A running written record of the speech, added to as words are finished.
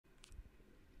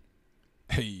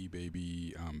Hey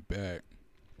baby, I'm back.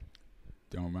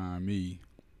 Don't mind me.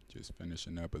 Just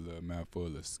finishing up a little mouthful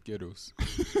of Skittles.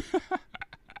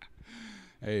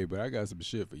 Hey, but I got some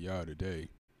shit for y'all today.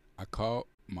 I caught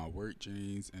my work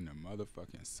jeans in the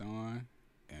motherfucking sun,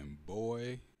 and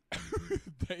boy,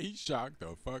 they shocked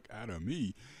the fuck out of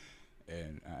me.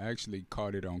 And I actually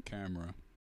caught it on camera.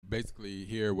 Basically,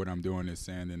 here what I'm doing is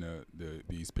sanding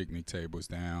these picnic tables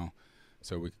down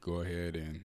so we could go ahead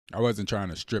and. I wasn't trying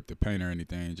to strip the paint or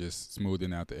anything, just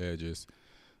smoothing out the edges.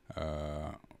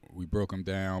 We broke them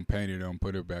down, painted them,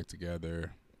 put it back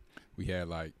together. We had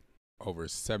like over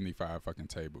 75 fucking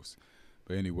tables.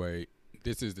 But anyway,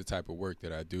 this is the type of work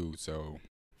that I do. So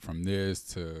from this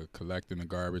to collecting the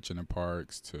garbage in the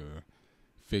parks to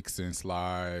fixing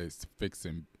slides,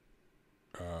 fixing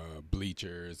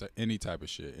bleachers, any type of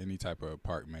shit, any type of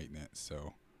park maintenance.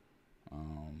 So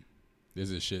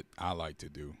this is shit I like to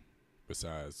do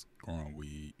besides growing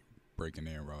weed, breaking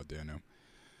in raw denim.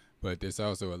 But this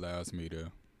also allows me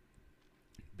to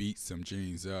beat some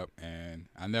jeans up, and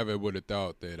I never would have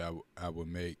thought that I would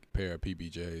make a pair of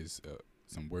PBJs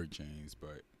some work jeans,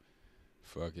 but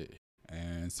fuck it.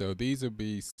 And so these will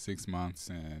be 6 months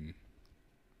in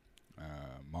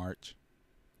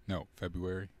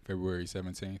February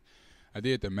 17th. I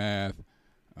did the math.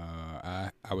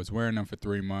 I was wearing them for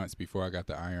 3 months before I got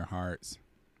the Iron Hearts,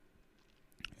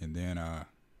 and then I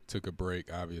took a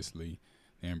break, obviously,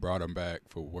 and brought them back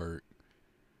for work.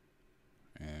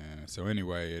 And so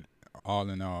anyway, all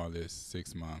in all, it's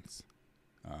 6 months,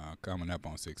 coming up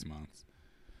on 6 months.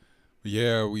 But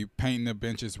yeah, we painting the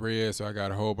benches red, so I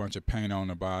got a whole bunch of paint on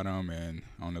the bottom and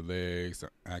on the legs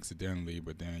accidentally,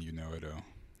 but then, it'll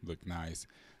look nice.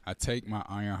 I take my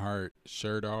Iron Heart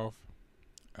shirt off.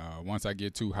 Once I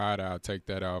get too hot, I'll take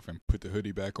that off and put the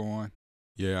hoodie back on.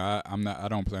 Yeah, I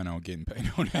don't plan on getting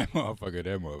paint on that motherfucker.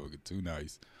 That motherfucker too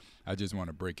nice. I just want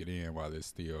to break it in while it's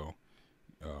still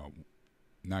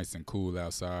nice and cool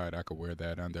outside. I could wear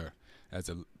that under as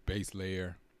a base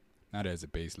layer, not as a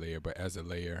base layer, but as a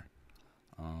layer.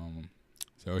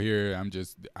 So here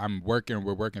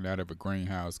we're working out of a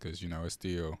greenhouse because it's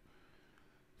still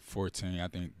 14. I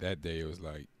think that day it was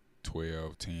like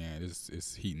 12, 10.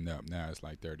 It's heating up now. It's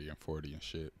like 30 and 40 and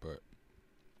shit, but.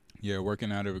 Yeah,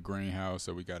 working out of a greenhouse,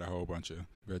 so we got a whole bunch of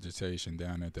vegetation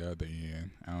down at the other end.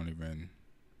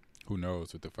 Who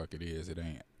knows what the fuck it is. It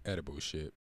ain't edible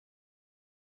shit.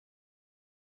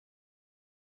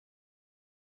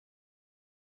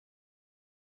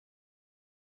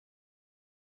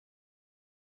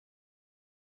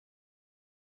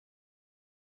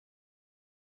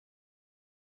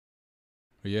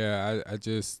 But yeah,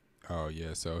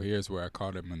 so here's where I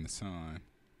caught him in the sun,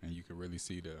 and you can really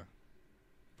see the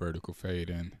vertical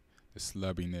fading, the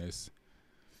slubbiness.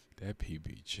 That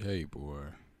PBJ,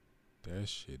 boy, that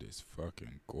shit is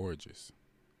fucking gorgeous.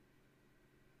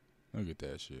 Look at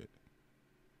that shit.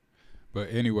 But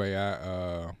anyway,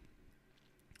 I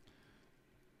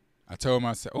told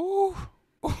myself, ooh,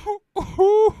 look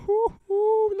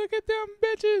at them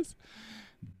bitches.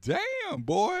 Damn,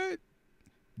 boy.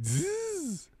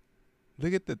 Zzz.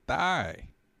 Look at the thigh.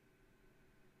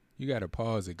 You gotta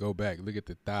pause it, go back, look at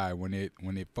the thigh when it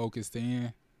focused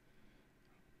in.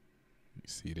 You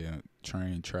see the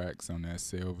train tracks on that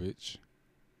selvedge.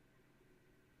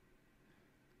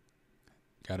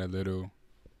 Got a little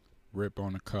rip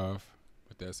on the cuff,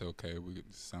 but that's okay.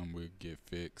 Some will get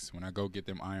fixed. When I go get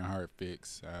them Iron Heart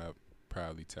fixed, I'll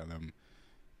probably tell them,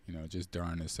 just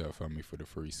darn this up for me for the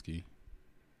free ski.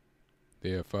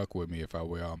 They'll fuck with me if I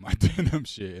wear all my denim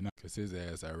shit, cause his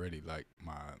ass already like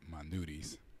my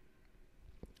nudies,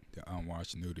 the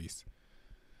unwashed nudies.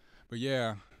 But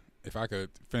yeah, if I could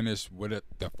finish what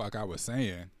the fuck I was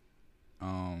saying,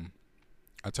 I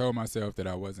told myself that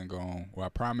I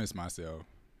promised myself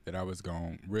that I was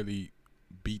going to really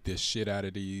beat the shit out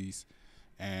of these.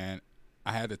 And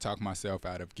I had to talk myself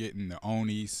out of getting the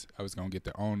Onis. I was going to get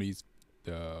the Onis,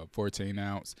 the 14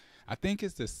 ounce. I think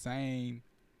it's the same.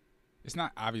 It's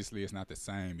not the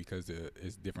same because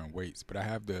it's different weights. But I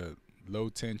have the low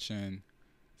tension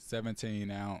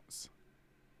 17 ounce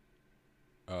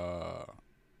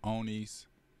Onis.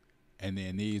 And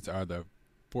then these are the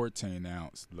 14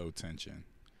 ounce low tension.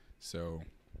 So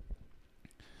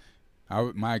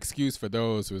my excuse for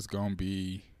those was going to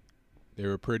be they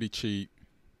were pretty cheap,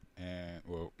 and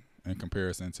well, in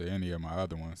comparison to any of my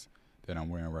other ones that I'm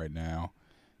wearing right now,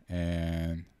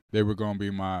 and they were going to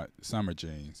be my summer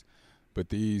jeans. But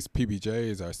these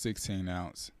PBJs are 16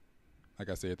 ounce. Like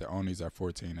I said, the Onis are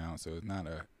 14 ounce, so it's not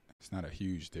a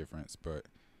huge difference. But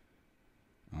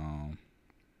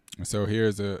so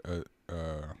here's a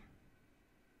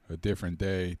a different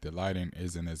day. The lighting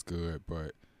isn't as good,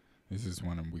 but this is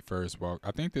when we first walked.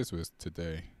 I think this was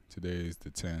today. Today is the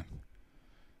 10th.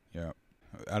 Yep.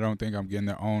 I don't think I'm getting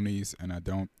the Onis, and I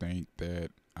don't think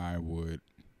that I would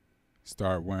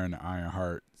start wearing the Iron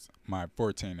Hearts, my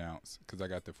 14 ounce, because I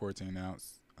got the 14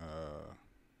 ounce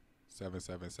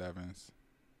 777s.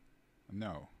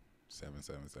 No,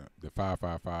 777. The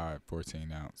 555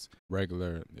 14 ounce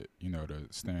regular, the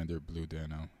standard blue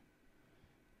denim.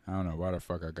 I don't know why the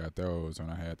fuck I got those when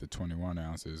I had the 21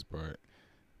 ounces, but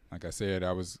like I said,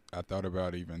 I thought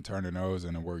about even turning those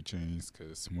into work jeans,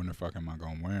 because when the fuck am I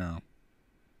gonna wear them?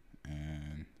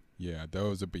 And yeah,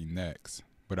 those would be next.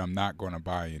 But I'm not going to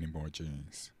buy any more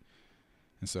jeans.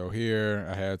 And so here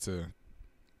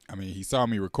he saw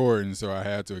me recording, so I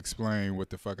had to explain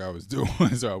what the fuck I was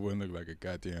doing so I wouldn't look like a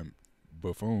goddamn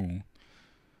buffoon.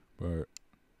 But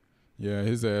yeah,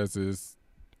 his ass is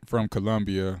from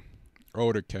Colombia,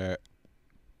 older cat.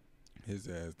 His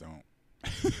ass don't.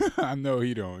 I know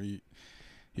he don't.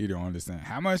 He don't understand.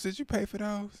 How much did you pay for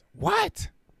those? What?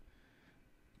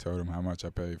 Told him how much I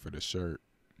paid for the shirt.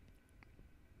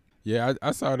 Yeah,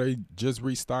 I saw they just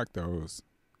restocked those,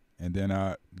 and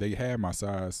then they had my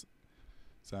size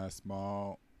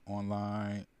small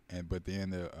online, but then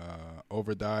the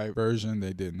overdye version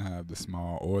they didn't have the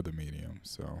small or the medium.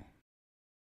 So,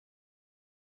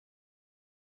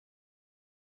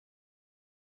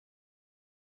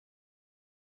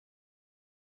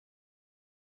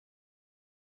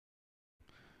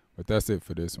 but that's it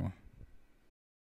for this one.